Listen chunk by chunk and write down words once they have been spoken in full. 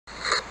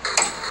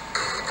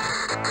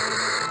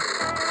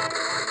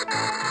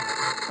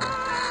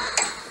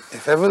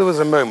If ever there was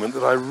a moment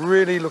that I'm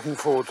really looking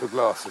forward to a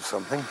glass of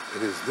something,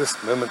 it is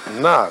this moment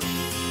now.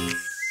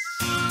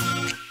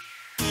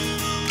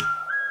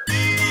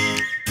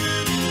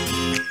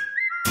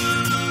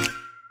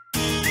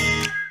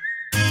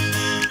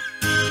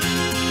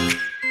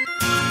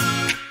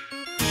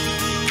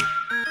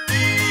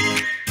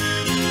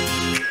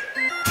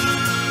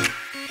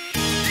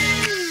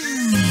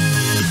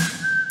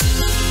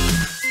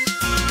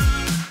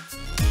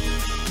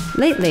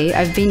 Lately,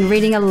 I've been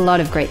reading a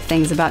lot of great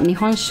things about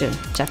Nihonshu,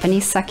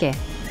 Japanese sake.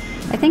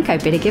 I think I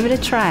better give it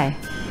a try.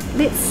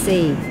 Let's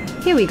see.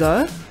 Here we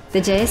go. The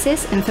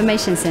JSS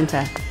Information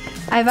Center.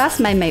 I've asked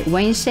my mate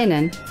Wayne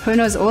Shennen, who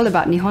knows all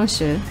about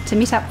Nihonshu, to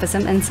meet up for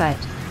some insight.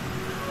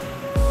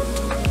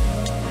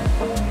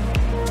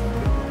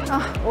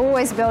 Oh,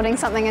 always building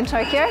something in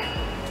Tokyo.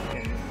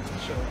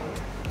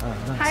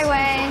 Hi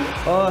Wayne.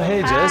 Oh,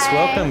 hey Jess, Hi.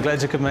 welcome.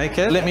 Glad you could make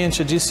it. Let me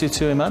introduce you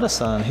to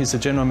Imada-san. He's the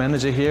general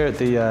manager here at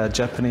the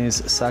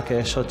Japanese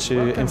Sake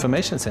Shochu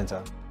Information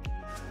Center.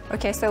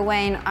 Okay, so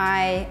Wayne,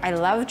 I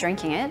love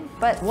drinking it,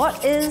 but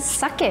what is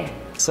sake?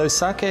 So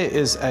sake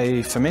is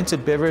a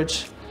fermented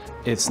beverage.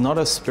 It's not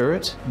a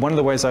spirit. One of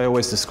the ways I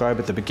always describe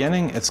at the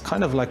beginning, it's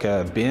kind of like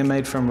a beer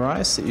made from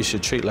rice that you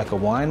should treat like a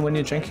wine when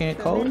you're drinking it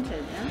cold.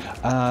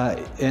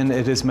 And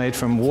it is made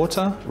from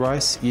water,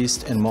 rice,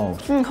 yeast, and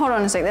mold. Hold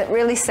on a sec, that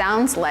really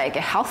sounds like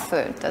a health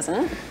food,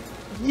 doesn't it?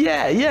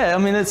 Yeah. I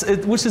mean,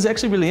 which is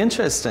actually really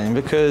interesting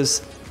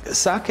because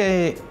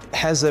sake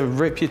has a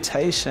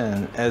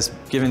reputation as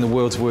giving the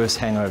world's worst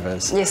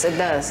hangovers. Yes, it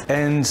does.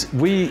 And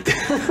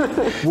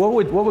what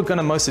we're going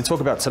to mostly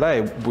talk about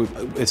today,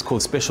 it's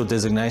called special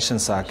designation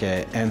sake.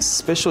 And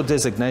special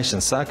designation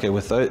sake,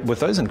 with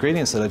those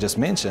ingredients that I just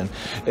mentioned,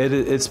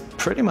 it's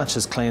pretty much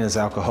as clean as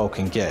alcohol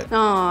can get. Oh,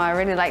 I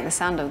really like the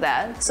sound of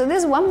that. So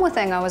there's one more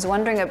thing I was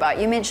wondering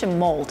about. You mentioned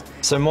mold.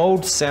 So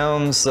mold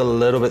sounds a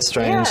little bit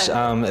strange.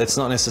 Yeah. It's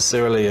not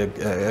necessarily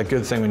a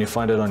good thing when you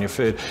find it on your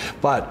food.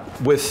 But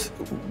with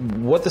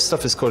what the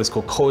stuff is called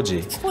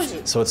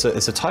koji. So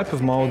it's a type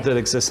of mold that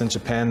exists in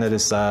Japan that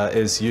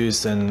is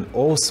used in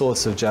all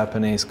sorts of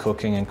Japanese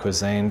cooking and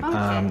cuisine.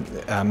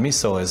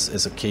 Miso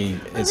is a key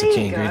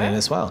ingredient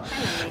as well.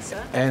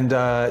 And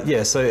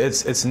yeah, so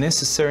it's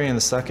necessary in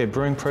the sake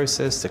brewing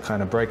process to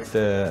kind of break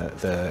the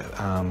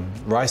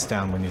rice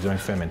down when you're doing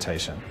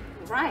fermentation.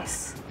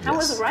 Rice? How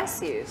is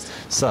rice used?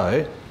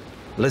 So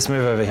let's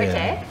move over here.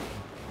 Okay.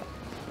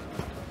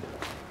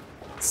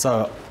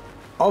 So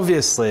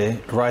obviously,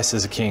 rice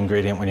is a key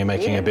ingredient when you're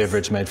making a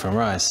beverage made from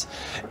rice.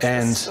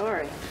 And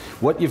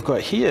what you've got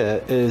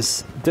here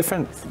is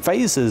different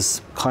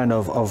phases kind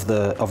of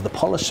the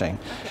polishing,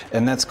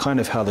 and that's kind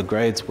of how the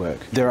grades work.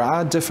 There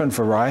are different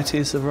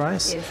varieties of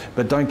rice,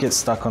 but don't get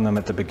stuck on them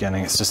at the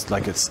beginning. It's just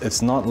like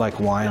it's not like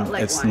wine.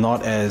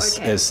 Not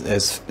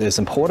as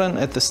important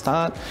at the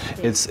start.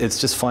 It's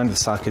just find the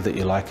sake that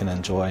you like and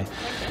enjoy.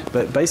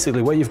 But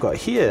basically, what you've got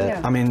here,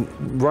 I mean,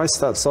 rice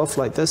starts off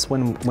like this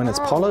when it's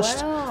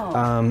polished.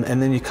 And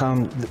then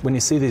when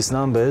you see these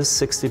numbers,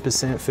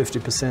 60%,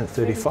 50%,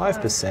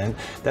 35%,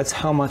 that's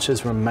how much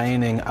is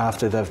remaining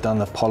after they've done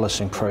the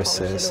polishing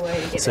process.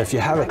 So if you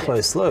have a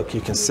close look,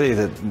 you can see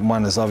that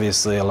one is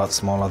obviously a lot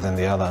smaller than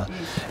the other.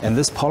 And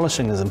this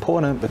polishing is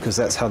important because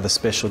that's how the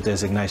special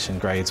designation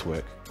grades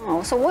work.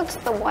 Oh, so what's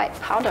the white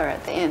powder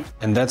at the end?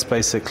 And that's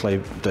basically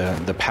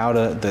the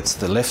powder that's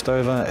the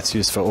leftover. It's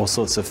used for all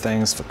sorts of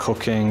things, for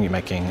cooking, you're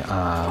making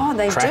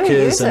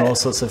crackers and all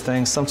sorts of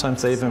things.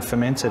 Sometimes they even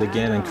ferment it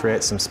again and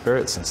create some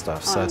spirits and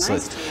stuff. So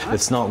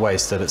it's not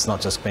wasted, it's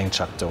not just being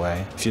chucked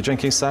away. If you're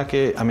drinking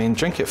sake, I mean,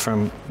 drink it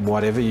from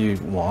whatever you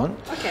want.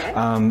 Okay.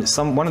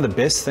 One of the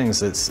best things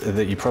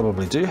that you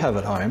probably do have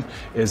at home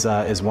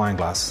is wine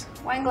glass.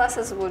 Wine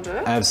glasses will do?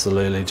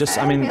 Absolutely. Just,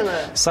 I mean,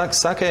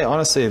 sake,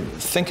 honestly,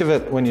 think of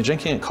it when you're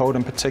drinking it cold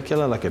in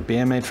particular, like a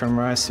beer made from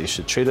rice. You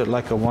should treat it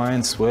like a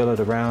wine, swirl it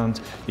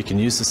around. You can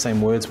use the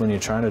same words when you're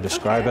trying to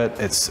describe it.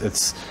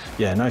 It's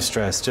yeah, no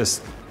stress.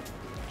 Just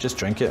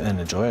drink it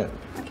and enjoy it.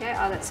 Okay,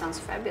 oh, that sounds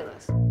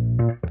fabulous.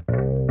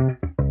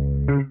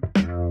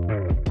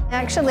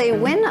 Actually,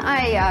 when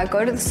I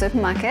go to the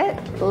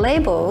supermarket,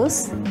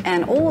 labels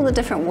and all the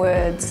different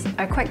words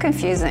are quite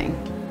confusing.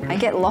 I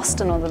get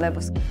lost in all the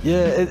labels.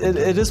 Yeah,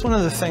 it is one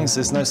of the things,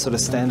 there's no sort of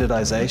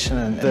standardization.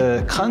 And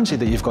the kanji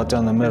that you've got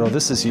down the middle,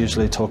 this is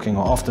usually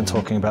often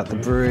talking about the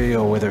brewery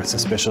or whether it's a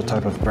special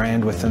type of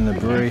brand within the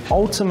brewery.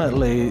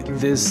 Ultimately,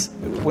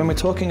 when we're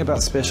talking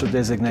about special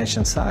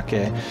designation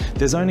sake,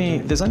 there's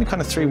only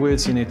kind of 3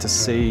 words you need to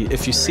see.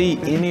 If you see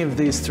any of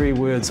these 3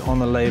 words on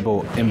the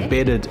label,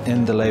 embedded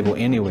in the label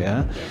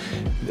anywhere,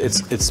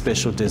 it's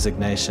special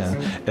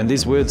designation. And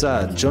these words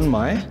are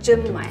junmai,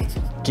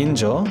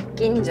 ginjo,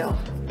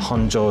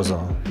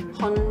 honjozo.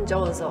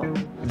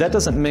 That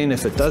doesn't mean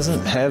if it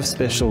doesn't have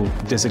special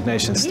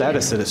designation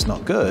status that it's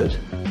not good.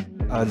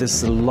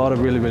 There's a lot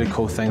of really, really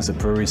cool things that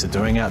breweries are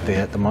doing out there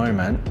at the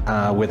moment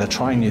where they're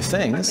trying new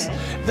things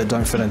that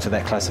don't fit into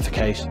that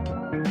classification.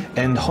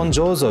 And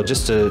honjozo,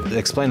 just to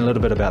explain a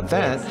little bit about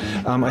that,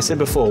 I said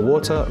before,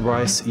 water,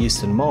 rice,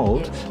 yeast and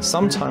mold.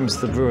 Sometimes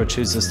the brewer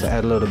chooses to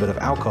add a little bit of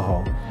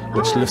alcohol,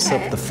 which lifts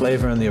up the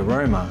flavor and the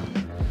aroma.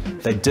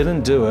 They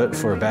didn't do it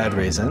for a bad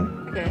reason.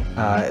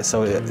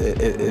 So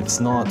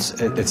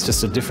it's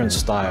just a different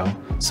style.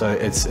 So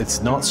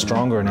it's not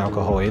stronger in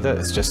alcohol either,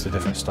 it's just a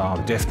different style.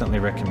 Definitely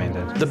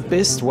recommended. The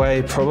best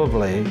way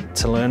probably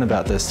to learn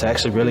about this, to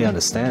actually really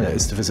understand it,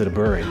 is to visit a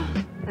brewery.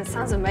 That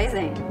sounds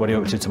amazing. What are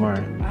you up to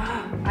tomorrow?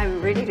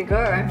 I'm ready to go,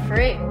 I'm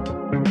free.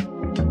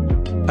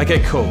 Okay,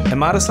 cool.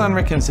 Amada-san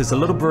reckons there's a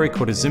little brewery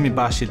called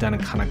Izumibashi down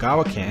in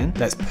Kanagawa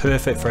that's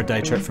perfect for a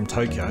day trip from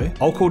Tokyo.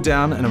 I'll call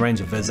down and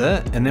arrange a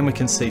visit, and then we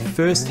can see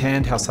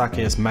firsthand how sake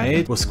is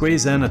made. We'll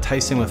squeeze in a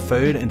tasting with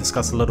food and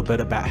discuss a little bit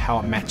about how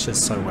it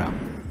matches so well.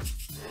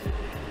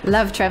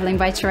 Love traveling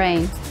by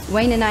train.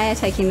 Wayne and I are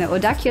taking the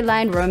Odakyu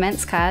Line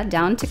romance car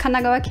down to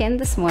Kanagawa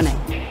this morning.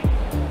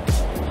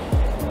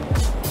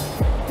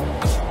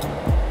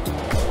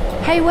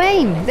 Hey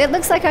Wayne, that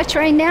looks like our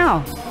train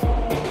now.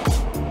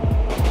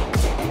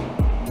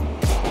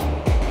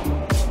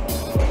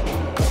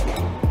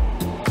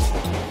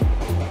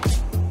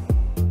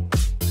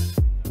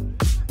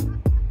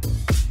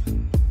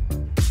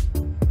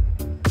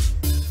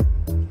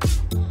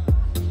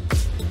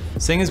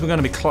 Seeing as we're going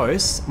to be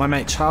close, my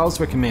mate Charles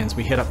recommends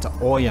we head up to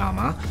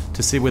Oyama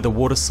to see where the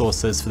water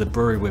source is for the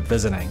brewery we're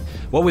visiting.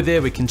 While we're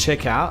there, we can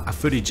check out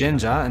Afuri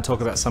Jinja and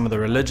talk about some of the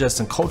religious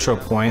and cultural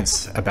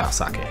points about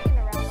sake.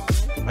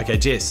 Okay,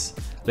 Jess,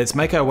 let's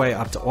make our way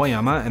up to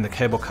Oyama and the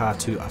cable car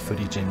to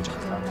Afuri Jinja.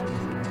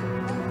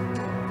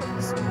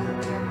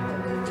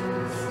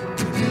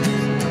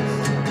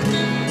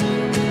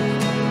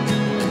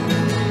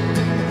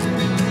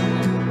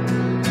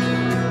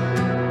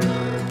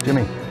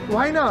 Jimmy.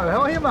 Wayno,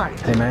 how are you, mate?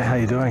 Hey mate, how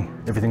you doing?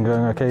 Everything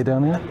going okay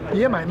down there?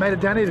 Yeah, mate, made it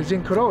down here to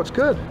Zinkuro, it's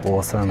good.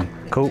 Awesome.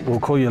 Cool, we'll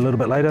call you a little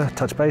bit later,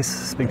 touch base,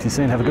 speak to you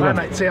soon, have a good one.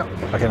 Bye, mate, see ya.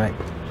 Okay mate,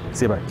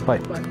 see you bro, bye.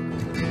 Bye.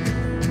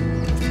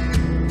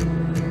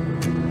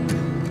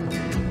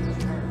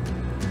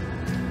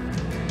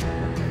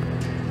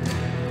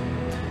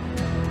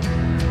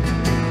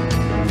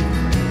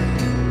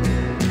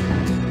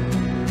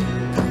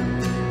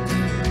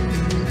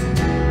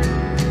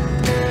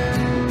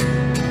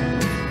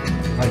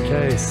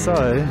 Okay,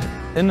 so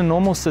in a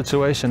normal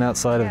situation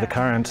outside of the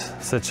current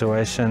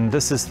situation,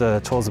 this is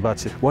the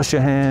tozabachi. Wash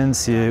your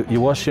hands, you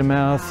wash your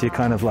mouth, you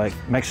kind of like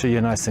make sure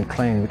you're nice and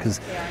clean, because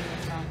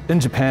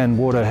in Japan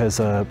water has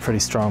a pretty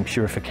strong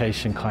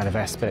purification kind of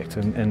aspect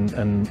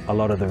in a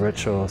lot of the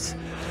rituals.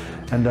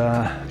 And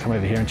come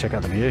over here and check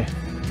out the view.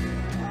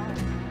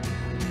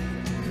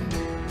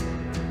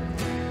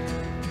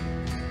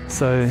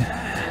 So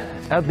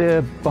out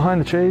there behind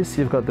the trees,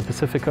 you've got the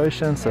Pacific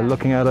Ocean, so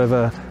looking out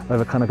over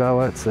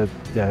Kanagawa, it's a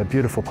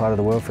beautiful part of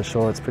the world for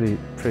sure. It's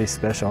pretty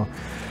special.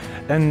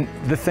 And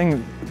the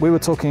thing, we were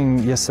talking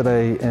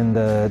yesterday in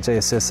the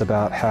JSS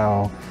about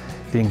how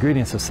the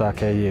ingredients of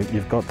sake,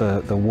 you've got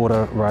the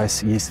water,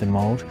 rice, yeast and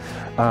mold.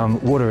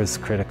 Water is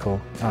critical,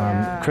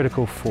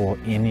 critical for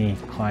any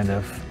kind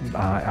of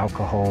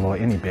alcohol or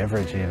any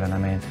beverage even. I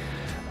mean,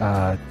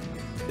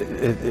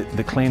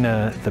 the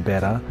cleaner the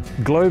better.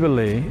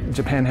 Globally,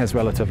 Japan has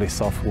relatively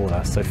soft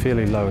water, so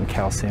fairly low in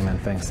calcium and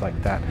things like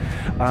that.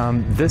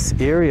 This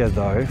area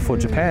though, for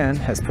Japan,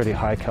 has pretty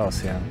high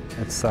calcium.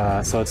 It's so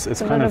it's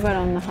kind of a little bit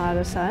on the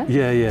harder side.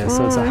 Yeah.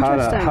 So it's a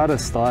harder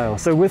style.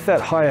 So with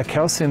that higher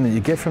calcium that you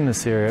get from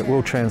this area, it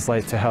will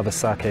translate to how the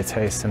sake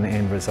tastes in the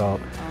end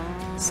result.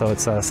 So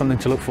it's something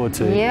to look forward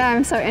to. Yeah,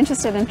 I'm so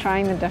interested in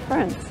trying the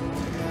difference.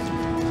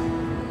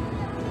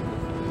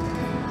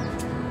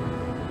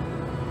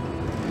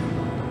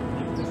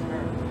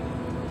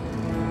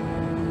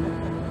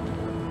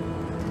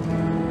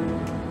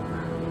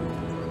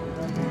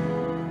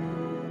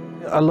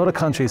 A lot of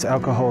countries,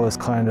 alcohol is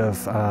kind of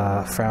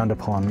frowned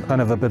upon, kind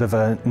of a bit of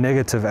a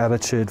negative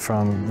attitude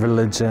from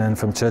religion,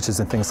 from churches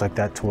and things like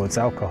that towards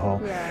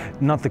alcohol. Yeah.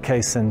 Not the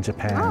case in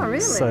Japan. Oh, really?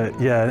 So,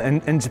 yeah,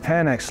 and in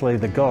Japan actually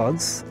the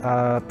gods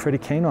are pretty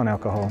keen on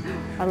alcohol.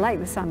 I like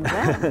the sound of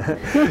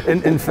that.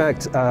 in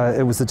fact,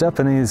 it was the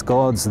Japanese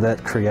gods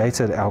that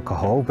created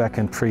alcohol back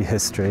in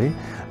prehistory.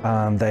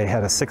 They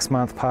had a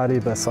 6-month party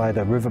beside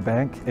a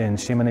riverbank in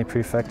Shennen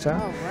Prefecture.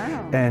 Oh, wow.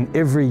 And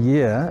every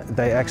year,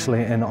 they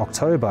actually, in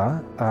October,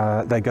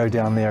 they go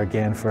down there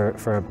again for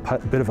a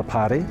bit of a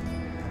party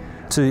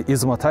to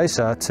Izumo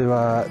Taisha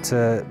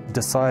to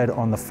decide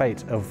on the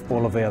fate of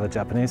all of the other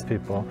Japanese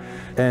people.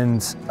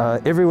 And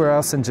everywhere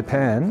else in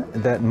Japan,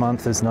 that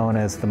month is known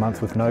as the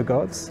month with no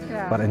gods.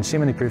 Yeah. But in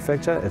Shennen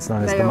Prefecture, it's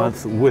known as the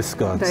month with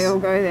gods. They all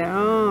go there.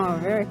 Oh,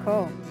 very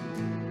cool.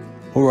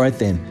 All right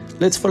then,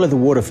 let's follow the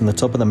water from the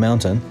top of the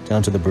mountain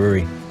down to the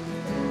brewery.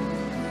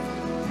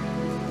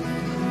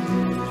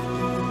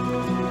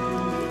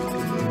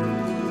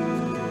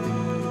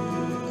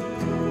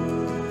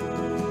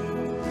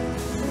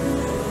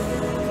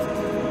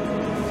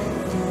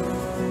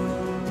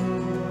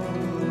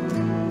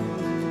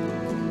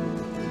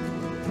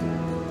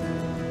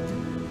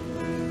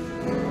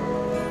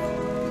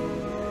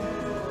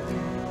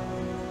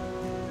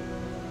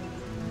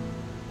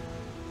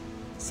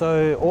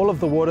 So all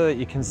of the water that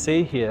you can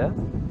see here,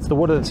 it's the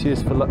water that's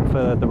used for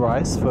the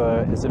rice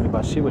for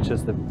Izumibashi, which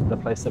is the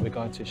place that we're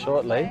going to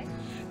shortly. Okay.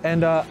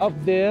 And up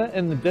there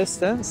in the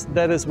distance,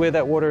 that is where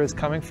that water is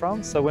coming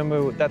from.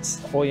 So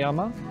that's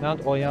Oyama,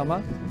 Mount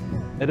Oyama.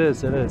 It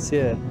is,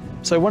 yeah.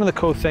 So one of the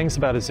cool things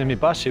about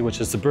Izumibashi,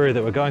 which is the brewery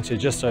that we're going to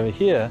just over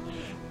here,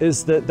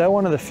 is that they're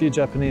one of the few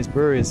Japanese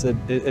breweries that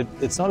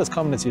it's not as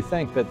common as you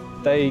think, but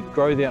they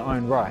grow their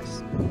own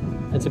rice.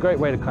 It's a great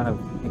way to kind of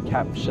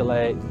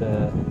encapsulate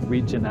the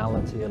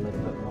regionality a little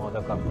bit more.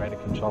 They've got greater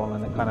control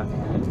and it kind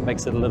of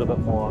makes it a little bit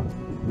more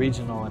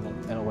regional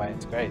in a way.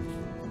 It's great.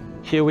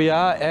 Here we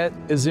are at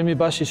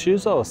Izumibashi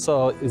Shuzo,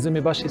 so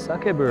Izumibashi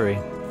Sake Brewery.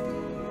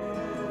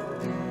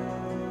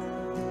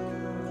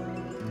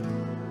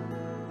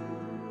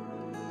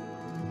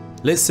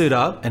 Let's suit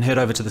up and head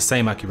over to the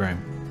seimaki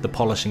room, the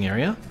polishing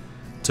area,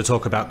 to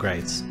talk about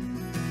grades.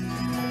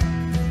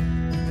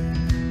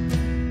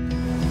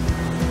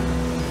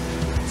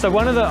 So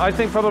I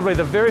think probably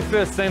the very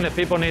first thing that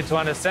people need to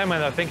understand when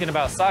they're thinking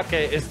about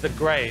sake is the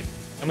grade.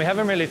 And we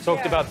haven't really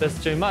talked about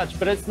this too much,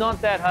 but it's not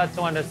that hard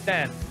to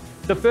understand.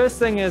 The first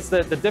thing is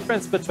that the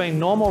difference between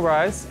normal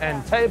rice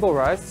and table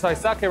rice, so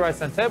sake rice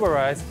and table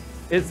rice,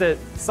 is that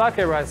sake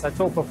rice, I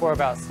talked before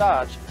about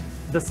starch,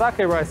 the sake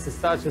rice, the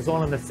starch is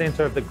all in the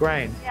center of the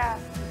grain. Yeah.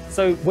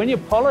 So when you're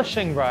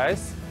polishing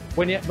rice,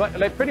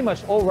 like pretty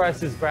much all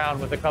rice is brown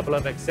with a couple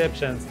of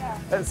exceptions. Yeah.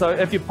 And so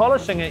if you're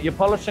polishing it, you're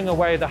polishing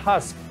away the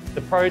husk,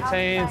 the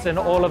proteins and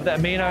all of the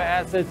amino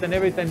acids and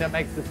everything that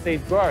makes the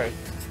seed grow,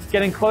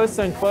 getting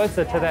closer and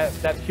closer to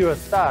that pure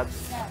starch.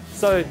 Yeah.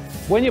 So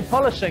when you're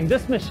polishing,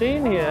 this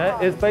machine here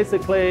is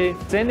basically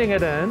sending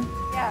it in.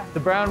 Yeah. The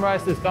brown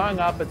rice is going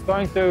up, it's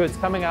going through, it's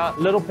coming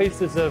out, little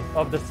pieces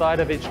of the side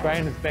of each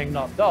grain is being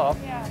knocked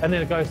off, and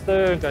then it goes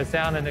through, it goes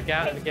down and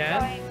again and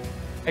again.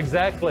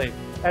 Exactly.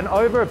 And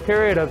over a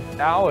period of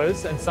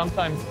hours and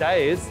sometimes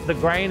days, the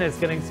grain is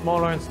getting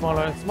smaller and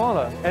smaller and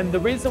smaller. And the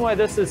reason why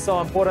this is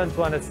so important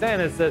to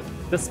understand is that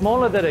the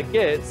smaller that it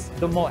gets,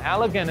 the more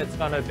elegant it's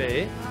going to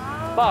be,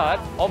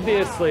 but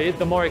obviously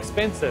the more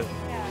expensive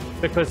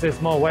because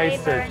there's more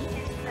wastage.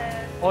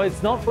 Oh,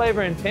 it's not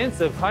flavor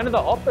intensive, kind of the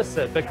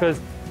opposite, because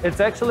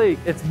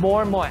it's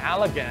more and more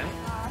elegant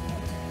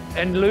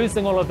and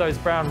losing all of those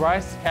brown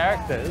rice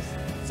characters.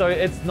 So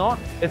it's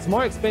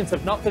more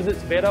expensive, not because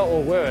it's better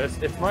or worse,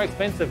 it's more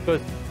expensive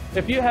because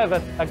if you have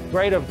a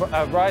grade of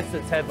rice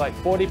that's had like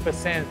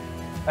 40%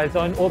 as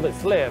on all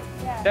that's left,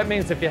 that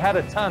means if you had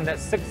a ton,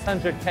 that's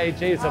 600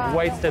 kgs of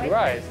wasted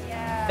rice.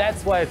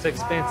 That's why it's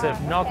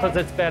expensive, not because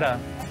it's better.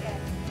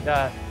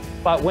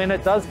 But when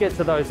it does get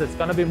to those, it's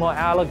going to be more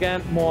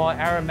elegant, more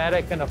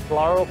aromatic in a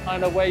floral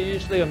kind of way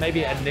usually, or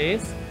maybe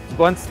anise.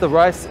 Once the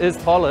rice is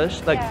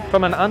polished,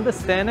 from an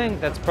understanding,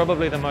 that's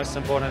probably the most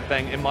important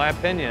thing in my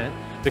opinion,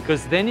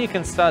 because then you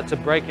can start to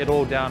break it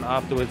all down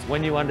afterwards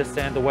when you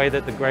understand the way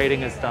that the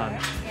grading is done.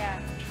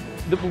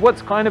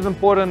 What's kind of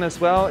important as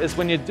well is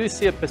when you do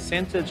see a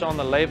percentage on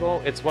the label,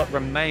 it's what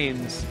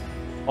remains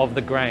of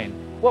the grain.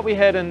 What we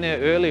had in there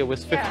earlier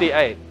was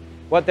 58.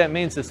 What that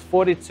means is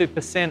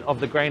 42% of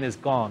the grain is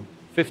gone,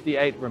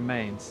 58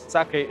 remains.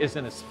 Sake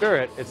isn't a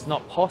spirit, it's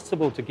not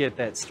possible to get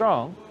that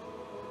strong.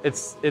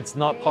 It's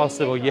not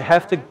possible. You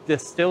have to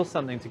distill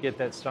something to get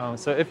that strong.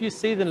 So if you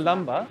see the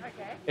lumber,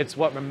 it's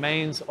what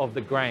remains of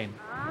the grain.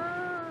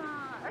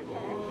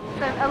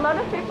 So a lot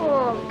of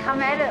people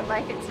come at it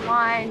like it's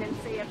wine and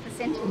see a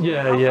percentage.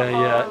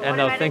 And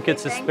they'll think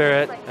it's a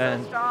spirit,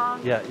 and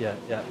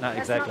no,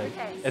 exactly.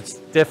 It's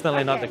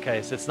definitely not the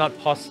case. It's not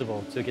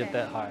possible to get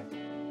that high.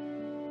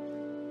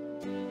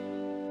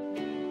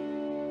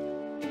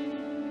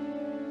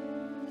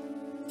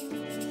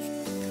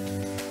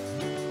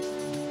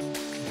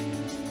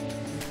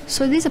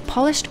 So these are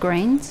polished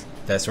grains?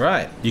 That's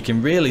right. You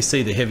can really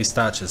see the heavy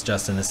starches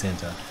just in the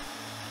center.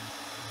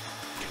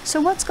 So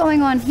what's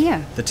going on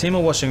here? The team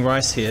are washing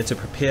rice here to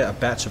prepare a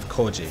batch of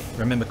koji.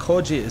 Remember,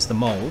 koji is the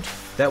mold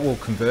that will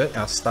convert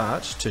our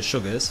starch to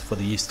sugars for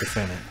the yeast to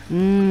ferment.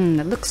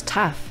 It looks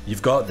tough.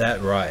 You've got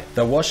that right.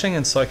 They're washing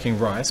and soaking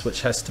rice,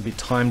 which has to be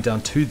timed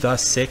down to the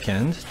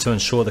second to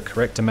ensure the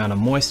correct amount of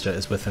moisture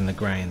is within the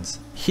grains.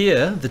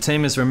 Here, the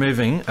team is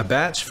removing a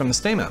batch from the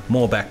steamer.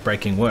 More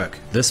back-breaking work.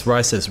 This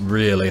rice is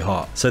really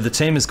hot, so the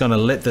team is going to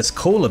let this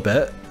cool a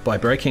bit by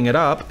breaking it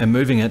up and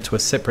moving it to a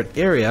separate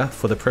area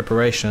for the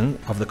preparation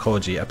of the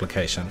koji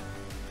application.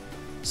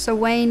 So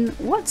Wayne,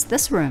 what's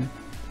this room?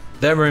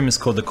 That room is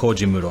called the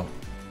koji muro.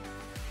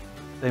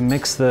 They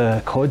mix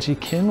the koji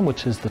kin,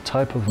 which is the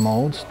type of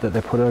mold that they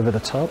put over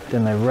the top,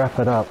 then they wrap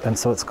it up, and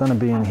so it's going to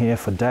be in here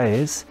for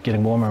days,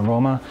 getting warmer and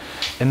warmer,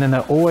 and then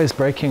they're always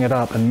breaking it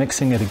up and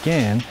mixing it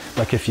again.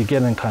 Like if you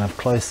get in kind of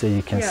closer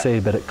you can see,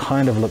 but it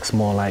kind of looks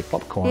more like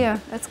popcorn. Yeah,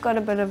 it's got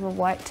a bit of a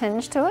white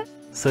tinge to it.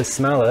 So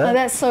smell it. Oh,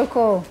 that's so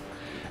cool.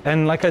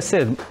 And like I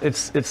said,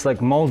 it's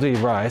like moldy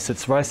rice.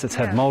 It's rice that's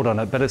had mold on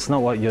it, but it's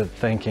not what you're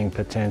thinking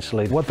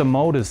potentially. What the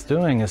mold is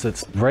doing is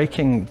it's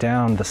breaking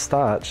down the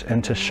starch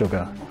into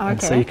sugar. Okay. And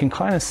so you can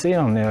kind of see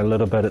on there a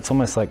little bit, it's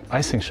almost like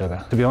icing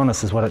sugar. To be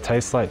honest, is what it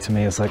tastes like to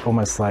me, is like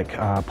almost like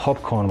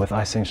popcorn with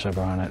icing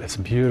sugar on it. It's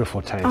a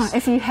beautiful taste. Oh,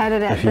 if you had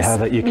it at if you this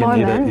have it, you can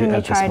moment eat it and you at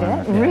this tried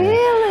moment. it? Yeah.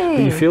 Really?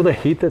 Do you feel the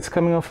heat that's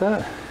coming off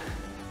that?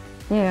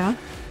 Yeah.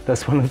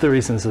 That's one of the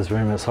reasons this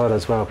room is hot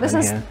as well. This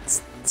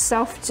is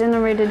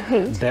self-generated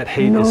heat? That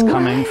heat is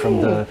coming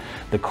from the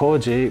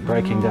koji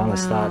breaking down the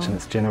starch, and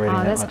it's generating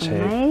that much heat.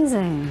 That's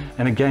amazing.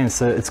 And again,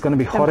 so it's going to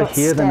be hotter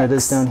here than it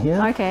is down here.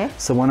 Okay.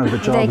 So one of the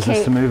jobs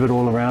is to move it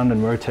all around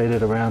and rotate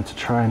it around to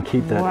try and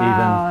keep that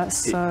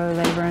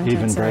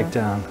even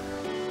breakdown.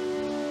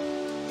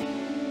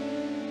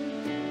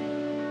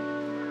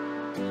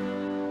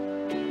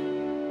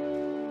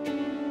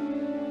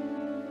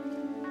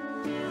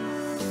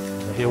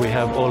 Here we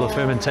have all the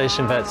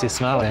fermentation vats you're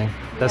smelling.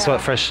 That's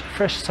what fresh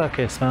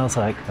sake smells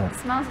like. It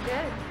smells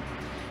good.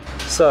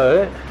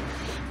 So,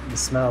 you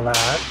smell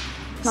that.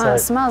 No, So it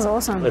smells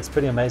awesome. it's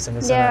pretty amazing,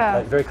 isn't it?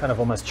 Like very kind of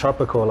almost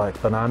tropical,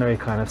 like banana-y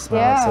kind of smell.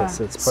 Yeah,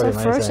 So it's pretty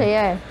amazing. Fruity,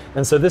 yeah.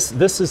 And so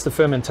this is the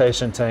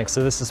fermentation tank.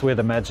 So this is where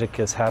the magic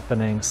is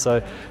happening.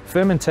 So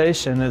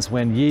fermentation is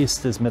when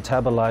yeast is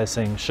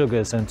metabolizing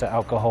sugars into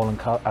alcohol and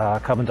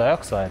carbon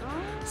dioxide.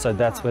 So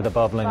that's where the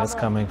bubbling is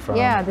coming from.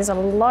 Yeah, there's a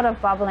lot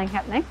of bubbling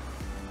happening.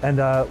 And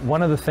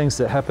one of the things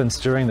that happens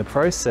during the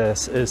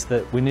process is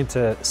that we need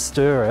to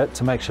stir it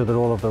to make sure that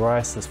all of the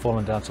rice that's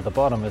fallen down to the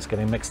bottom is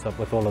getting mixed up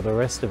with all of the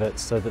rest of it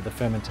so that the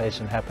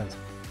fermentation happens.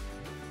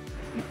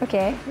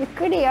 Okay, ゆっ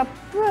くりアッ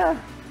プ。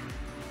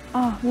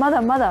あ、ま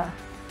だまだ。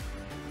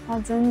あ、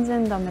全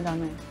然ダメダ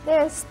メ。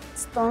で、ス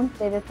トンっ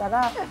て入れた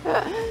ら、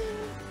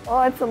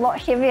oh, it's a lot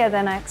heavier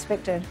than I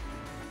expected.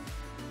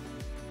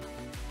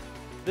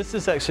 This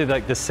is actually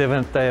like the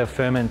 7th day of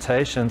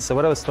fermentation. So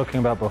what I was talking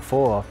about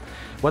before,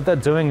 what they're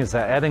doing is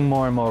they're adding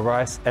more and more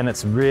rice, and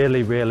it's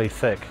really, really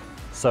thick.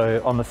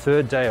 So on the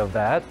 3rd day of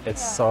that,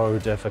 it's so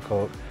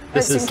difficult.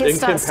 This is in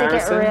comparison. To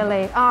get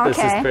really, oh,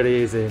 okay. This is pretty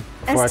easy.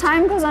 As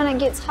time goes on, it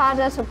gets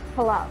harder to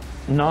pull up.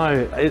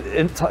 No,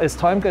 as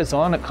time goes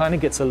on, it kind of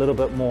gets a little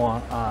bit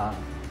more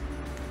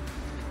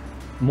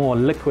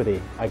liquidy,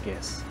 I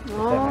guess, if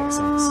that makes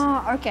sense.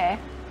 Oh, okay.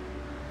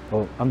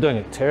 Well, I'm doing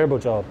a terrible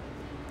job.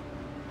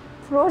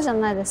 プロじゃ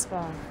ないです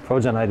か。プロ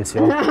じゃないです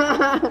よ。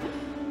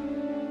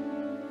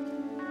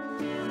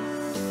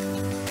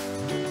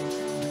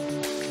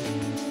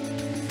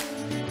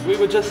We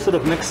were just sort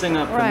of mixing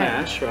up the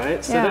mash,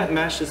 right? So that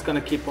mash is going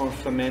to keep on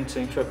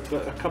fermenting for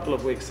a couple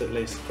of weeks at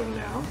least from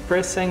now.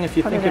 Pressing, if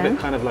you think of it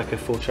kind of like a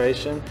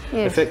filtration,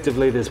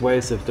 effectively there's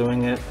ways of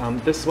doing it.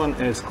 This one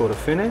is called a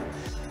fune.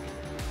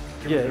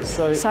 Yeah,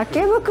 so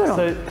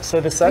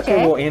the sake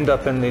will end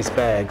up in these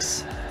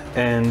bags,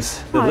 and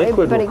the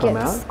liquid will come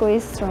out,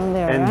 squeezed from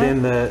there, and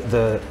then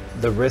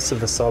the rest of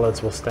the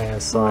solids will stay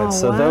inside.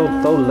 So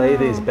they'll lay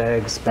these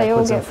bags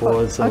backwards and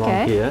forwards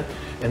along here,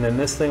 and then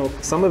this thing,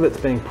 some of it's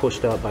being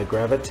pushed out by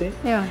gravity,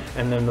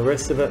 and then the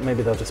rest of it,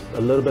 maybe they'll just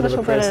a little bit of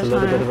a press, a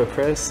little bit of a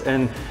press,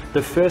 and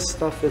the first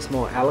stuff is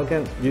more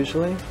elegant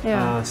usually,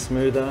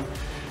 smoother.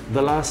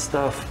 The last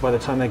stuff, by the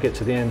time they get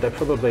to the end, they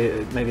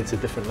probably, maybe it's a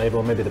different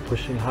label, maybe they're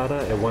pushing harder,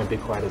 it won't be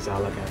quite as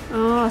elegant.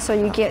 Oh, so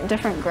you get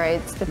different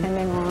grades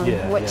depending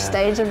on which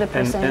stage of the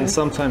process. And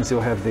sometimes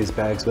you'll have these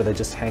bags where they're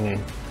just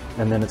hanging,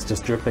 and then it's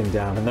just dripping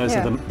down, and those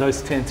are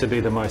those tend to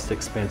be the most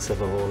expensive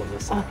of all of the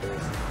sakes.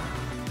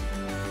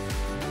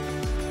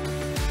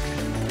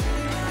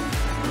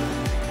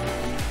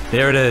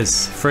 There it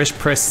is, fresh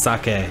pressed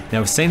sake.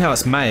 Now we've seen how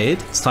it's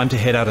made, it's time to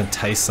head out and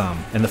taste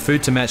some, and the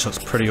food to match looks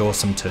pretty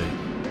awesome too.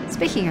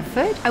 Speaking of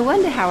food, I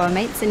wonder how our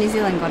mates in New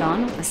Zealand got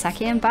on with the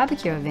sake and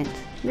barbecue event.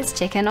 Let's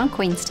check in on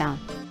Queenstown.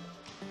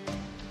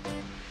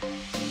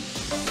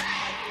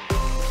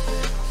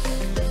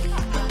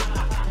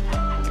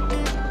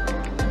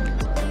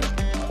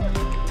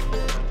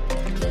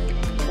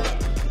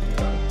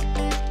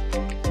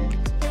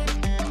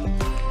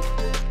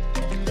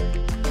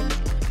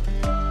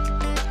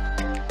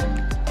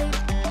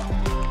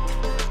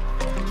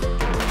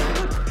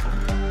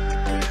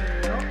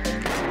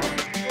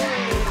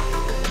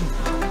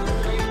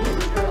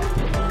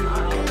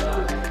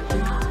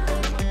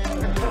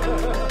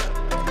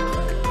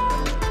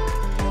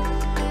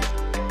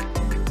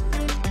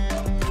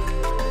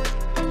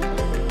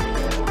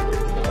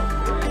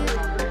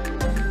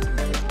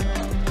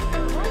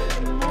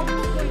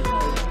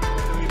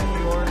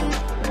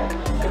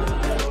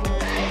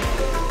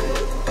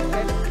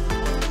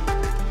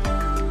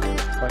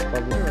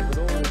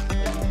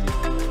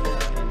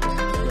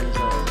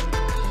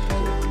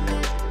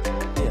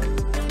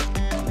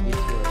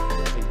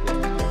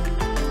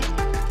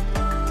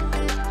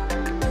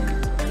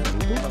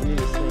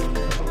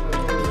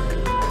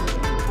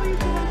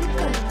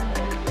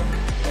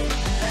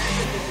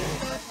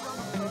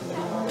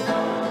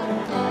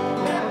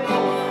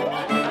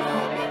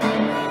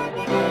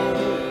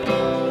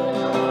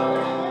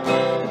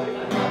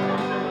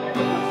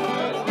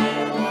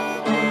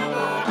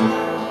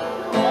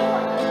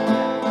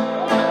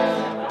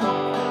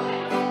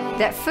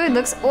 food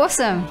looks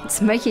awesome.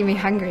 It's making me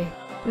hungry.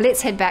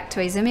 Let's head back to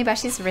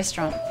Izumibashi's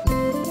restaurant.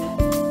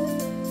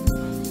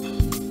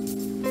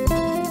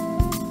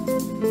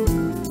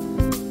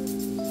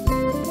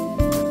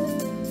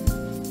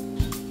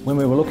 When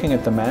we were looking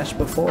at the mash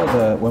before,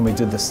 when we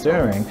did the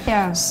stirring,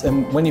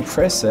 and when you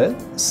press it,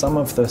 some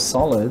of the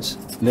solid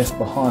left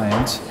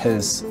behind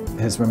has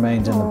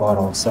remained in the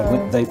bottle. So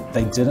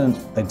they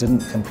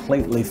didn't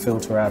completely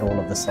filter out all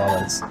of the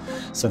solids.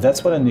 So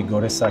that's what a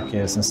nigori sake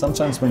is. And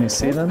sometimes when you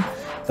see them,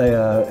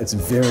 it's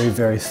very,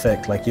 very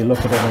thick. Like you look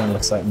at it and it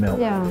looks like milk.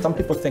 Yeah. Some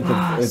people think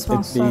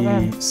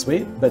it'd be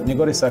sweet, but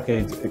nigori sake,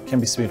 it can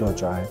be sweet or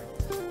dry.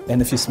 And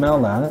if you smell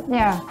that,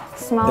 it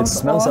smells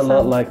awesome. a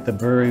lot like the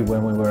brewery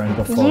when we were in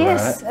before,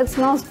 yes, right? it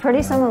smells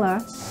pretty similar.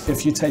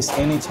 If you taste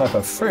any type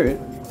of fruit,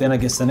 then I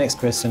guess the next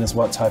question is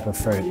what type of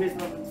fruit?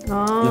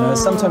 Oh. You know,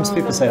 sometimes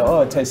people say,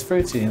 oh, it tastes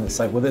fruity, and it's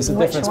like, well, there's a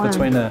difference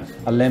between a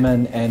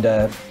lemon and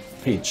a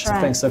peach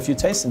thing. So if you're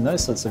tasting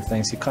those sorts of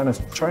things, you kind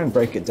of try and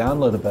break it down a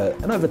little bit,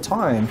 and over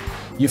time,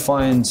 you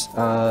find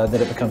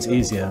that it becomes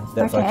easier,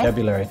 that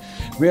vocabulary.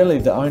 Really,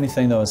 the only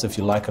thing though is if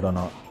you like it or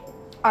not.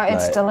 Oh,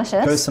 it's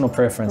delicious. Personal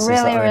preference really,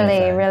 is the only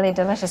thing. really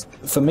delicious.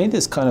 For me,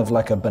 there's kind of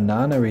like a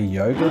banana-y,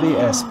 yogurty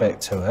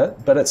aspect to it,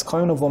 but it's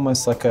kind of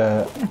almost like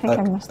a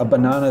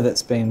banana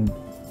that's been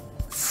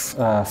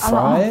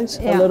fried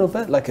a little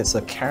bit, like it's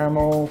a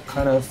caramel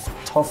kind of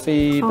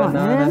toffee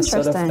banana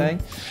sort of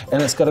thing.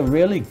 And it's got a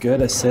really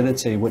good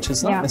acidity, which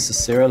is not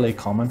necessarily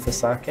common for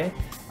sake.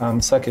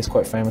 Sake is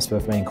quite famous for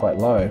being quite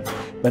low,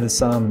 but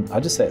it's I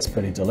just say it's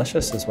pretty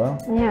delicious as well.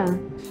 Yeah.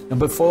 And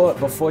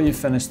before you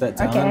finish that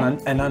down,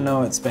 and I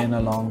know it's been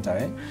a long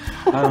day,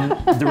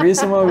 the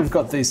reason why we've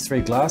got these 3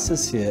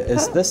 glasses here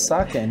is this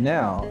sake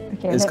now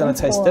is going to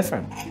taste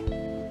different.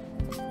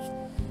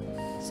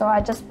 So I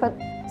just put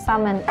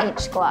some in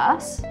each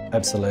glass.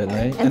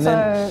 Absolutely. And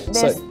so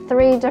there's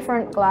 3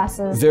 different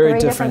glasses, very 3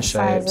 different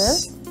shapes.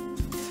 Sizes.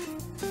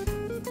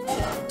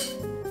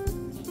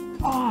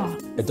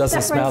 It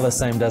doesn't smell the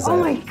same, does it? Oh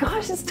my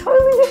gosh, it's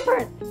totally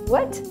different.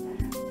 What?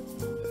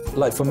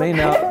 Like for me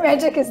now, What kind of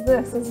magic is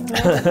this? Isn't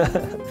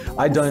it?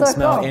 I don't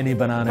smell any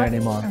banana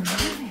anymore.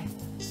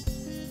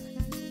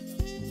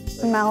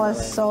 Smell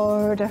is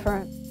so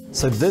different.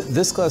 So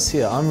this glass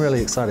here, I'm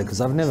really excited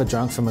because I've never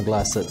drunk from a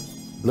glass that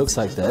looks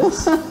like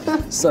this.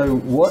 So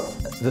what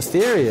the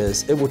theory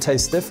is, it will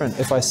taste different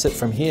if I sip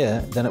from here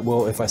than it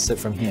will if I sip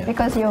from here.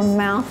 Because your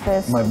mouth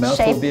is My mouth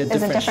will be a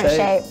different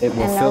shape. It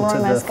will and the filter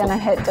aroma is going to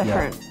hit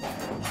different.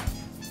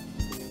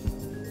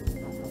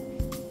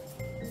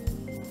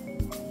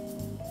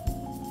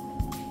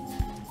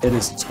 It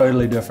is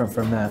totally different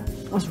from that.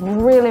 It's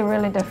really,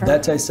 really different.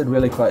 That tasted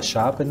really quite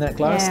sharp in that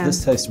glass. Yeah.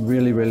 This tastes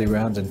really, really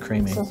round and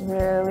creamy. This is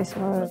really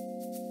smooth.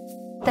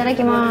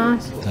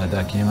 Itadakimasu.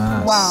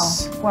 Itadakimasu.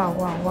 Wow,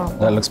 wow, wow.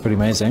 That looks pretty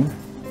amazing.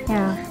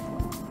 Yeah.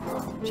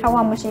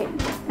 Chawamushi.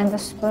 And the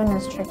spoon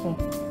is tricky.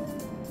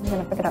 I'm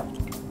gonna pick it up.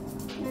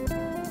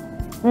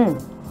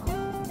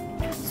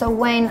 So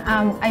when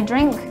I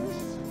drink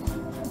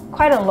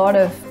quite a lot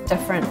of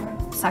different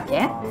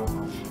sake,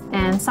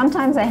 and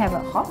sometimes I have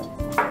it hot,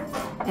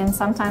 and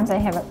sometimes I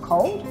have it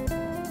cold.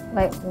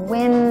 Like,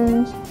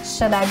 when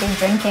should I be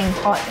drinking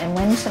hot and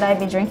when should I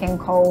be drinking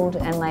cold?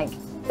 And like,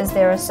 is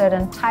there a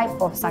certain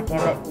type of sake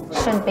that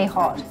should be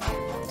hot?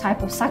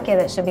 Type of sake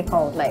that should be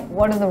cold? Like,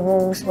 what are the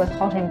rules with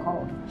hot and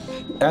cold?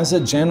 As a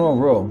general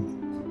rule,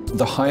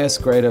 the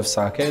highest grade of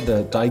sake,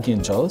 the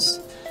daiginjos,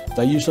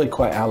 they're usually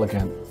quite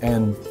elegant.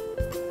 And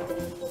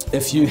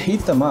if you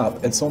heat them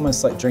up, it's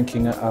almost like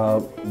drinking a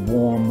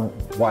warm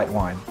white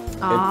wine.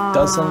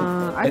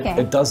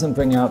 It doesn't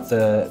bring out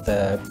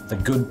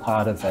the good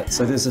part of it.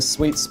 So there's a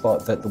sweet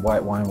spot that the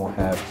white wine will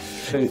have.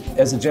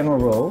 As a general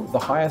rule, the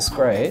highest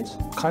grade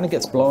kind of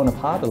gets blown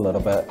apart a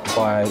little bit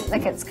by...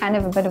 Like, it's kind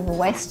of a bit of a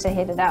waste to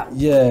heat it up.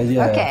 Yeah,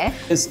 yeah. Okay.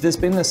 There's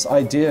been this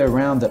idea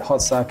around that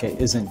hot sake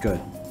isn't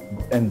good.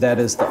 And that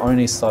is the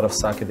only sort of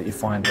sake that you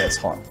find that's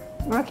hot.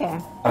 Okay.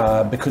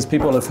 Because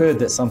people have heard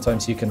that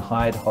sometimes you can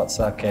hide hot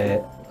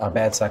sake,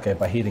 bad sake,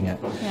 by heating it.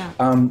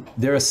 Yeah.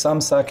 There are some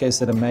sakes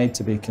that are made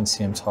to be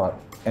consumed hot,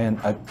 and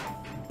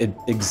it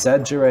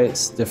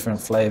exaggerates different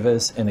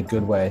flavors in a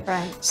good way.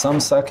 Right. Some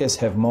sakes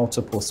have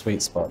multiple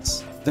sweet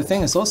spots. The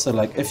thing is also,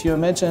 like, if you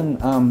imagine,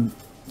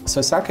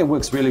 so sake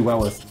works really well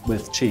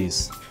with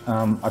cheese.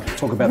 I could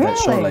talk about that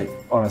shortly,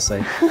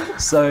 honestly.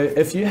 So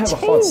if you have a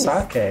hot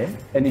sake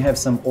and you have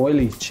some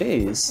oily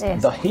cheese,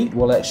 the heat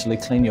will actually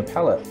clean your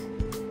palate.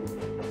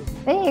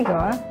 There you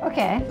go.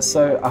 Okay.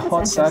 So a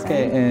hot sake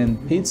and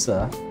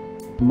pizza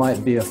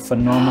might be a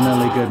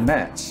phenomenally good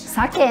match.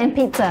 Sake and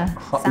pizza.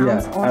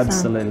 Sounds awesome.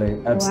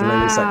 Absolutely, absolutely.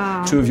 Wow. It's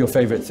like 2 of your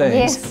favorite things,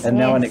 Yes, and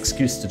now an yes.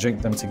 excuse to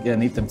drink them together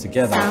and eat them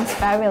together. Sounds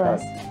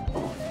fabulous.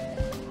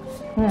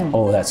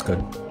 Oh, that's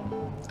good.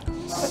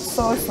 It's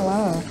so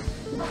slow.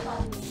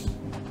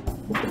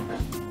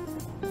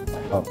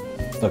 Oh,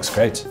 looks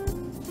great.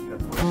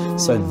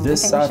 So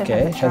this I think we should sake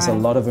have a has a try.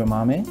 lot of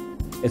umami.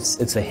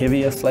 It's a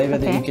heavier flavor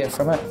that you get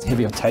from it,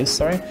 heavier taste,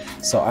 sorry.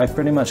 So I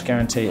pretty much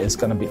guarantee it's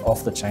going to be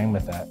off the chain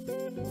with that.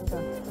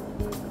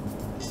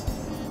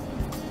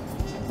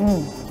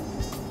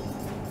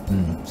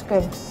 It's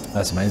good.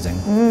 That's amazing.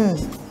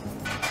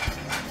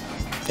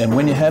 And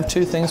when you have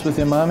two things with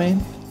umami,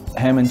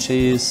 ham and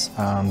cheese,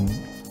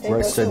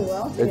 roasted, so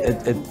well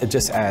it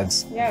just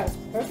adds. Yeah, it's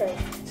perfect.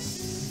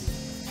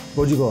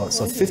 What do you got?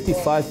 So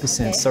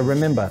 55%. Okay. So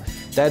remember,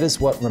 that is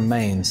what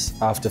remains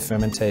after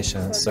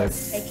fermentation. So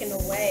taken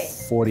away.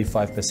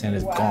 45%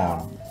 is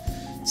gone.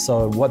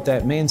 So what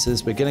that means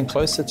is we're getting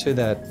closer to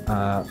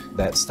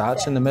that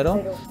starch in the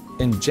middle.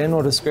 In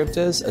general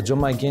descriptors, a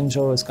junmai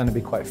ginjo is going to be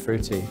quite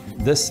fruity.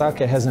 This sake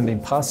hasn't been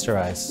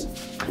pasteurized.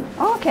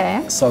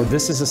 Okay. So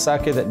this is a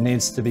sake that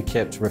needs to be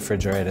kept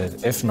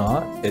refrigerated. If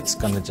not, it's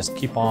going to just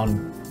keep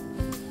on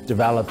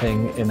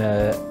developing in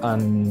an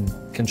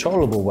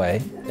uncontrollable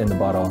way in the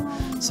bottle.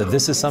 So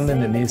this is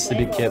something that needs to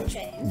be kept,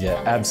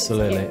 yeah,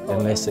 absolutely,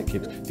 unless it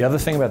keeps. The other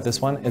thing about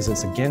this one is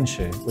it's a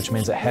genshu, which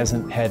means it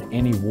hasn't had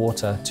any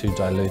water to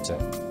dilute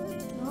it.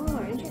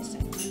 Oh,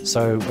 interesting.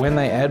 So when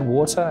they add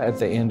water at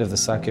the end of the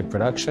sake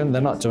production,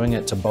 they're not doing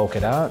it to bulk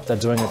it out, they're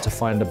doing it to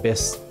find the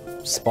best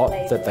spot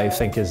that they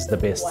think is the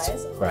best,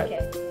 right?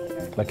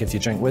 Like if you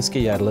drink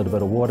whiskey, you add a little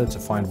bit of water to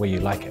find where you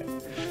like it.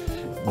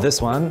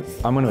 This one,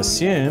 I'm going to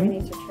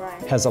assume,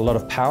 has a lot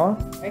of power,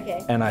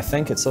 and I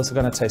think it's also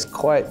going to taste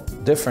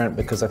quite different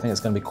because I think it's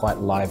going to be quite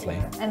lively.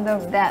 And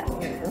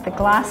the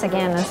glass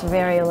again is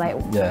very like,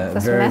 yeah,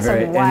 this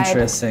very wide,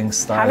 interesting,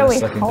 stylish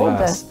looking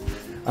glass.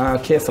 How do we hold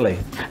this? Carefully,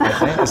 I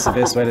think is the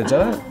best way to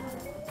do it.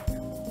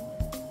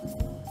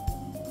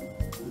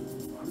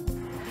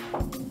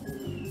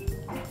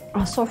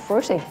 Oh, so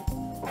fruity.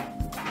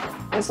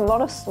 There's a lot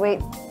of sweet,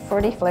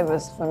 fruity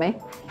flavors for me.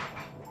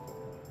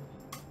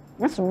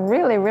 It's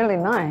really, really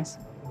nice.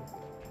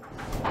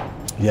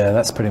 Yeah,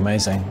 that's pretty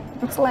amazing.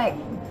 It's like,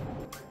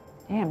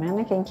 yeah, man,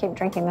 I can keep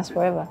drinking this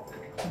forever.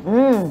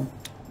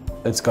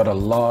 It's got a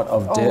lot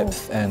of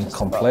depth and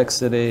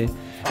complexity.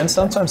 And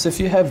sometimes if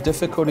you have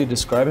difficulty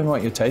describing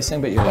what you're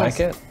tasting, but you like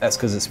it, that's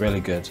because it's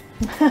really good.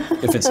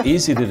 If it's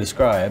easy to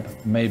describe,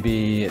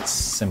 maybe it's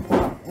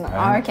simple.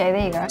 Oh, okay,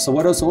 there you go. So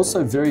what is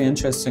also very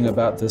interesting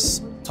about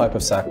this type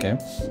of sake,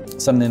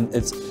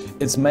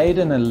 it's made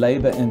in a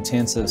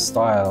labor-intensive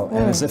style,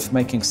 and as if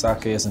making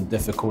sake isn't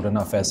difficult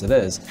enough as it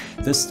is,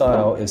 this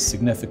style is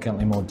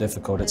significantly more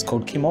difficult. It's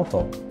called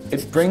kimoto.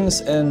 It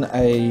brings in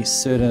a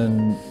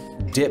certain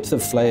depth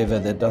of flavor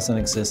that doesn't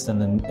exist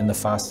in the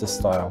faster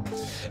style.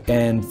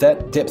 And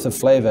that depth of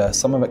flavor,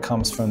 some of it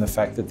comes from the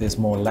fact that there's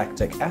more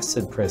lactic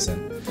acid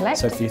present.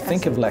 So if you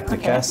think of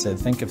lactic acid,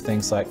 think of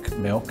things like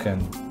milk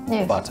and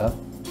butter.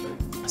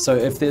 So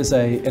if there's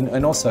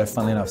and also,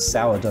 funnily enough,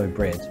 sourdough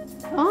bread.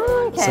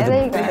 Oh, okay, so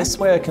there you the go. best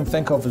way I can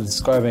think of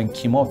describing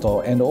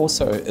kimoto, and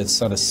also its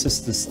sort of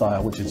sister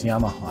style, which is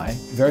yamahai,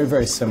 very,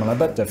 very similar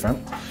but different.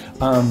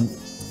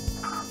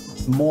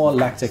 More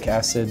lactic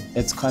acid.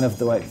 It's kind of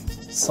the way,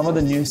 some of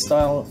the new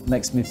style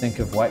makes me think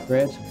of white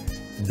bread.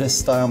 This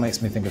style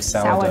makes me think of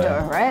sourdough.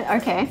 Sourdough,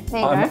 right? Okay,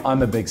 there you go.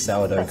 I'm a big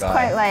sourdough guy.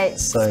 Quite like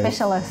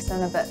specialist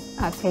and a bit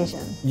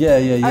artesian. Yeah,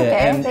 yeah,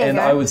 yeah. Okay, and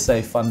I would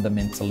say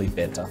fundamentally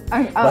better.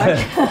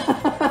 Okay.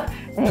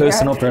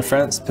 Personal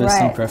preference,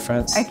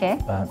 preference. Okay.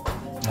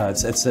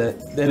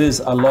 It is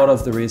a lot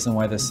of the reason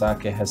why the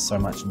sake has so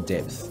much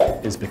depth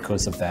is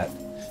because of that.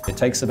 It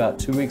takes about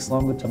 2 weeks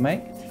longer to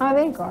make. Oh,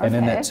 there you go. And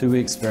in that 2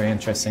 weeks, very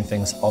interesting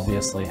things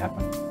obviously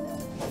happen.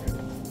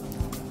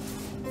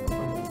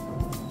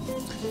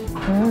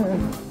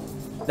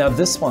 Now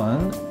this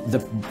one,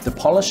 the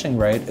polishing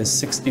rate is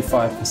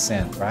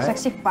 65%, right?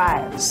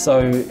 65.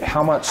 So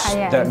how much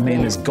that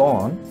mean is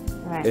gone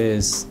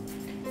is...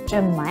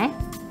 Junmai.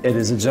 It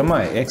is a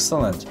junmai,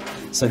 excellent.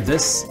 So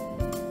this,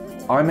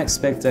 I'm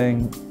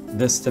expecting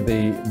this to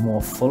be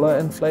more fuller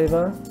in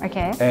flavor.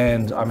 Okay.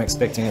 And I'm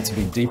expecting it to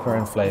be deeper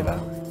in flavor,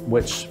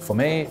 which for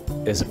me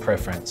is a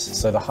preference.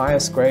 So the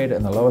highest grade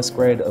and the lowest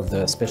grade of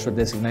the special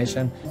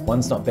designation,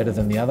 one's not better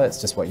than the other,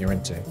 it's just what you're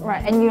into.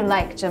 Right, and you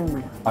like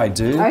junmai? I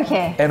do.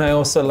 Okay. And I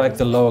also like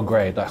the lower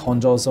grade, like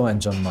honjozo and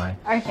junmai.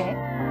 Okay.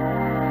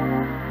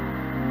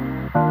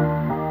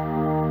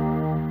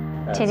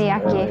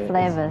 Teriyaki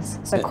flavors,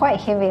 so quite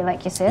heavy,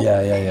 like you said.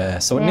 Yeah, yeah, yeah.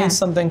 So it needs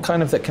something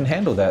kind of that can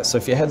handle that. So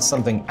if you had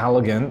something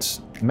elegant,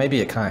 maybe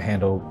it can't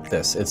handle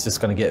this. It's just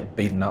going to get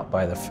beaten up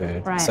by the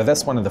food. Right. So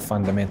that's one of the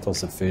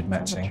fundamentals of food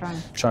matching,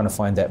 trying to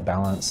find that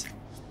balance.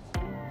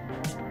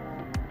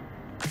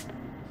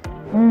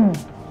 And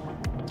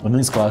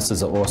these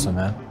glasses are awesome,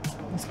 man.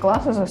 These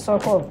glasses are so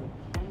cool.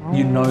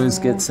 Your nose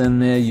gets in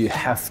there, you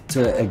have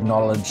to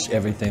acknowledge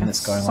everything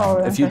that's going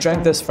on. If you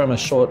drank this from a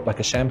short,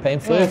 like a champagne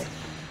flute,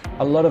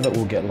 a lot of it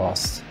will get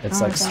lost.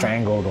 It's like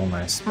strangled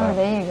almost. Oh,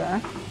 there you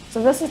go.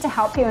 So this is to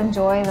help you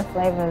enjoy the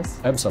flavors.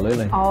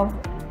 Absolutely. Of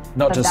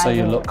Not just so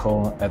you look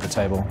cool at the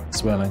table,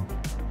 swirling.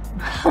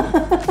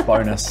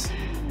 Bonus.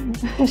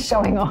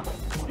 Showing off.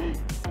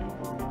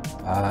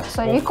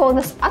 So you call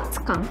this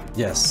atsukan?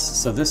 Yes,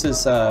 so this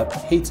is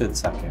heated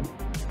sake.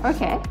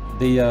 Okay.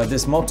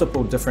 There's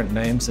multiple different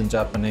names in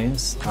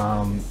Japanese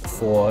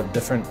for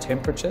different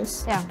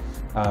temperatures. Yeah.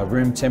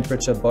 Room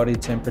temperature, body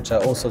temperature,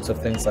 all sorts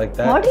of things like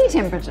that. Body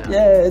temperature?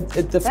 Yeah,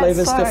 the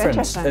flavor's so different.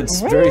 interesting.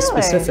 It's Really? very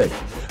specific.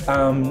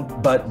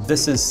 But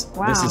this is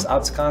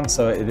Atsukan,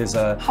 so it is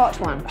a hot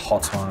one.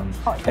 Hot one.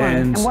 Hot one.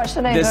 And what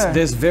should I do?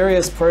 There's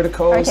various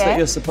protocols that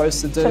you're supposed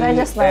to do. Should I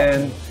just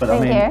but I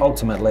mean,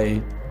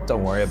 ultimately,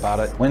 don't worry about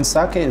it. When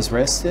sake is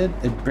rested,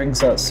 it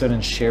brings out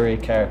certain sherry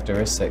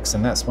characteristics,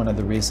 and that's one of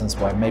the reasons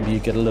why maybe you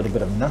get a little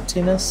bit of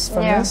nuttiness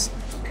from this.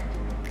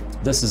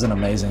 This is an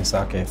amazing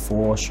sake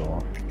for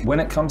sure. When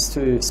it comes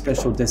to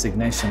special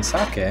designation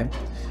sake,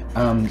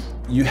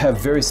 you have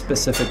very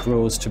specific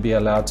rules to be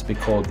allowed to be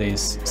called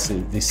these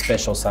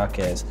special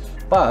sakes.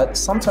 But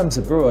sometimes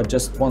a brewer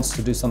just wants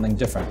to do something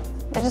different.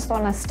 They just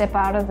want to step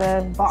out of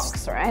the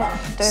box, right?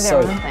 Do their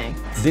own thing.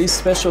 These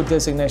special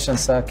designation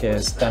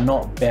sakes, they're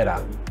not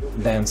better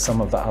than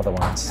some of the other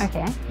ones.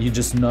 Okay. You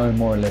just know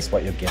more or less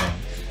what you're getting.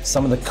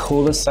 Some of the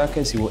coolest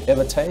sakes you will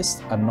ever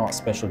taste are not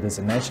special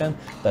designation.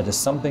 That is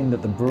something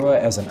that the brewer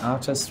as an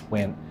artist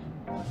went,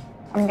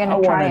 I'm going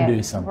to try it. I want to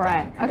do something.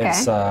 Right, okay.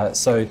 It's,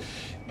 so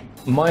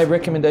my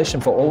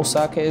recommendation for all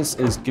sakes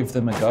is give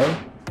them a go.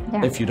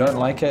 Yeah. If you don't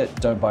like it,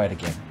 don't buy it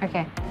again.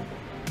 Okay.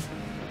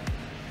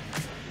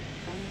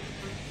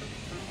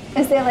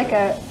 Is there like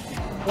a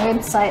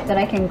website that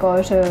I can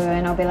go to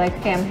and I'll be like,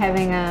 okay, I'm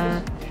having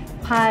a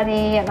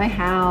party at my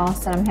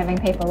house and I'm having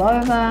people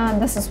over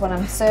and this is what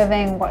I'm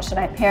serving, what should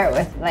I pair it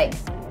with, like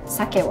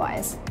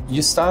sake-wise?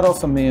 You start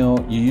off a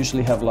meal, you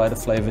usually have lighter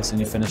flavors and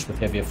you finish with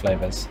heavier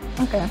flavors.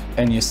 Okay.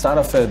 And you start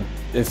off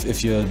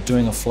if you're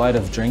doing a flight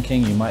of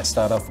drinking, you might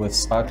start off with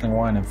sparkling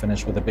wine and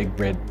finish with a big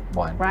red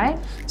wine. Right.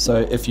 So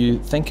if you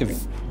think of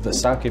the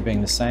sake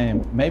being the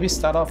same, maybe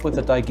start off with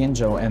a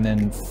daiginjo and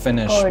then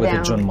finish with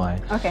a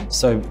junmai. Okay.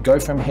 So go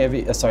from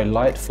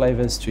light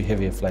flavors to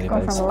heavier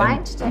flavors. Go from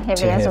light to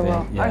heavy as a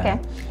rule. Yeah. Okay.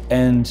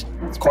 And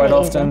quite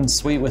often,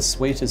 sweet with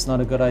sweet is not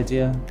a good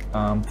idea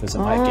because it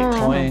might get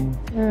cloying.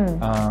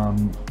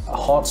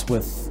 Hot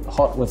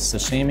with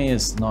sashimi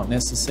is not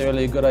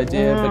necessarily a good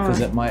idea because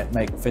it might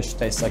make fish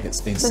taste like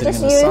it's been sitting in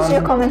the sun. So just use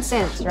your common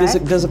sense,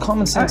 right? There's a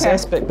common sense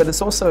aspect, but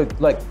it's also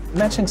like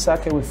matching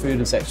sake with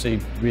food is actually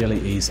really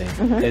easy.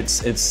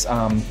 It's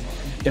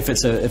if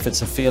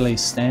it's a fairly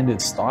standard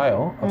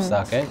style of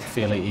sake,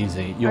 fairly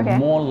easy. You're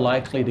more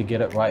likely to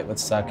get it right with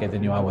sake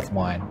than you are with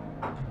wine.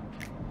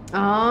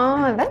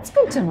 Oh, that's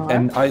good to know.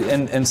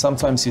 And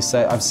sometimes you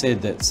say, I've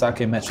said that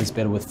sake matches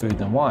better with food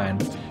than wine.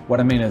 What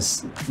I mean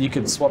is you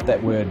could swap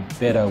that word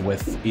better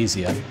with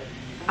easier.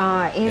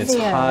 Easier. It's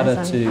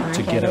harder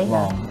to get it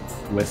wrong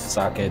with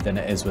sake than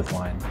it is with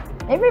wine.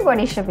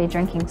 Everybody should be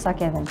drinking sake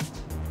then.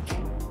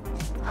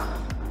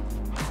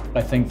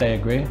 I think they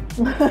agree.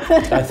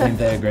 I think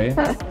they agree.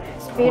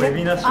 Okay,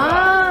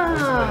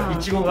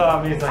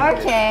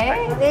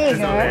 there you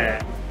go.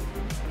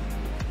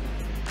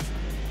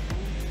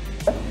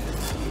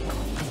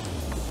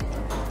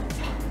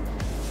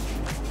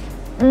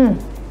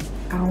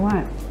 Oh,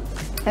 what?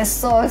 It's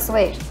so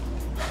sweet.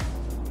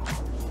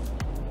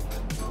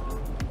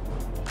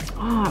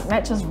 Oh, it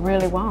matches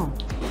really well.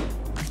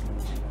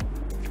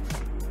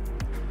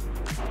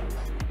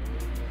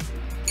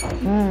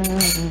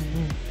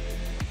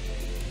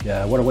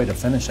 Yeah, what a way to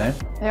finish, eh?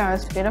 Yeah,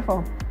 it's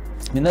beautiful.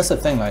 I mean, that's the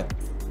thing, like,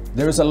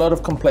 there is a lot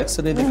of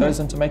complexity that goes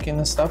into making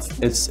this stuff.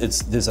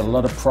 There's a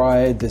lot of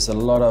pride, there's a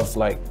lot of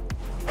like,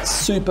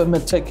 super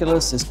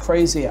meticulous, there's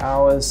crazy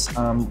hours.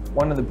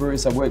 One of the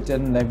breweries I worked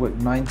in, they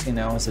worked 19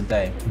 hours a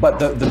day. But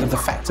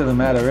the fact of the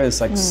matter is,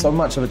 like, so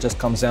much of it just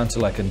comes down to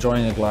like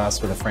enjoying a glass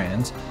with a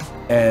friend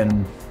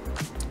and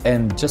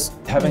just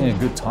having a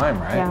good time,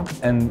 right? Yeah.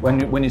 And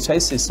when you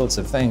taste these sorts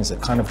of things,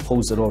 it kind of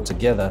pulls it all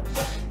together.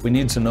 We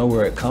need to know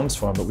where it comes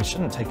from, but we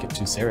shouldn't take it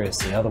too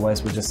seriously.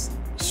 Otherwise, we just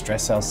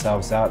stress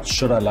ourselves out.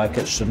 Should I like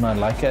it? Shouldn't I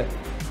like it?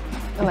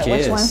 Like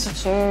which ones to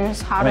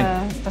choose, how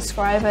to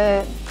describe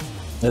it.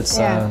 It's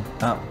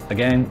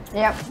again.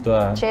 Yep.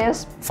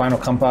 Cheers. Final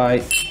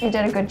kanpai. You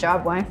did a good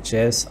job, Wayne.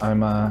 Cheers.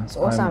 It's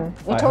awesome.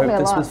 You taught me a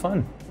lot. I hope this was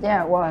fun.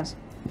 Yeah, it was.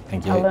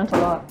 Thank you. I learned a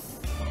lot.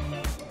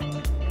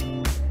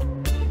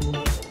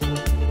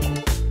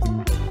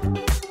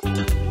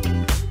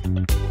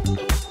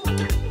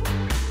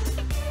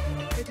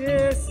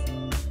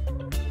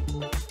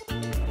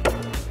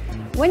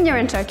 When you're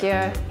in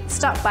Tokyo,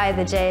 stop by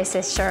the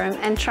JSS showroom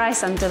and try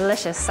some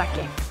delicious sake.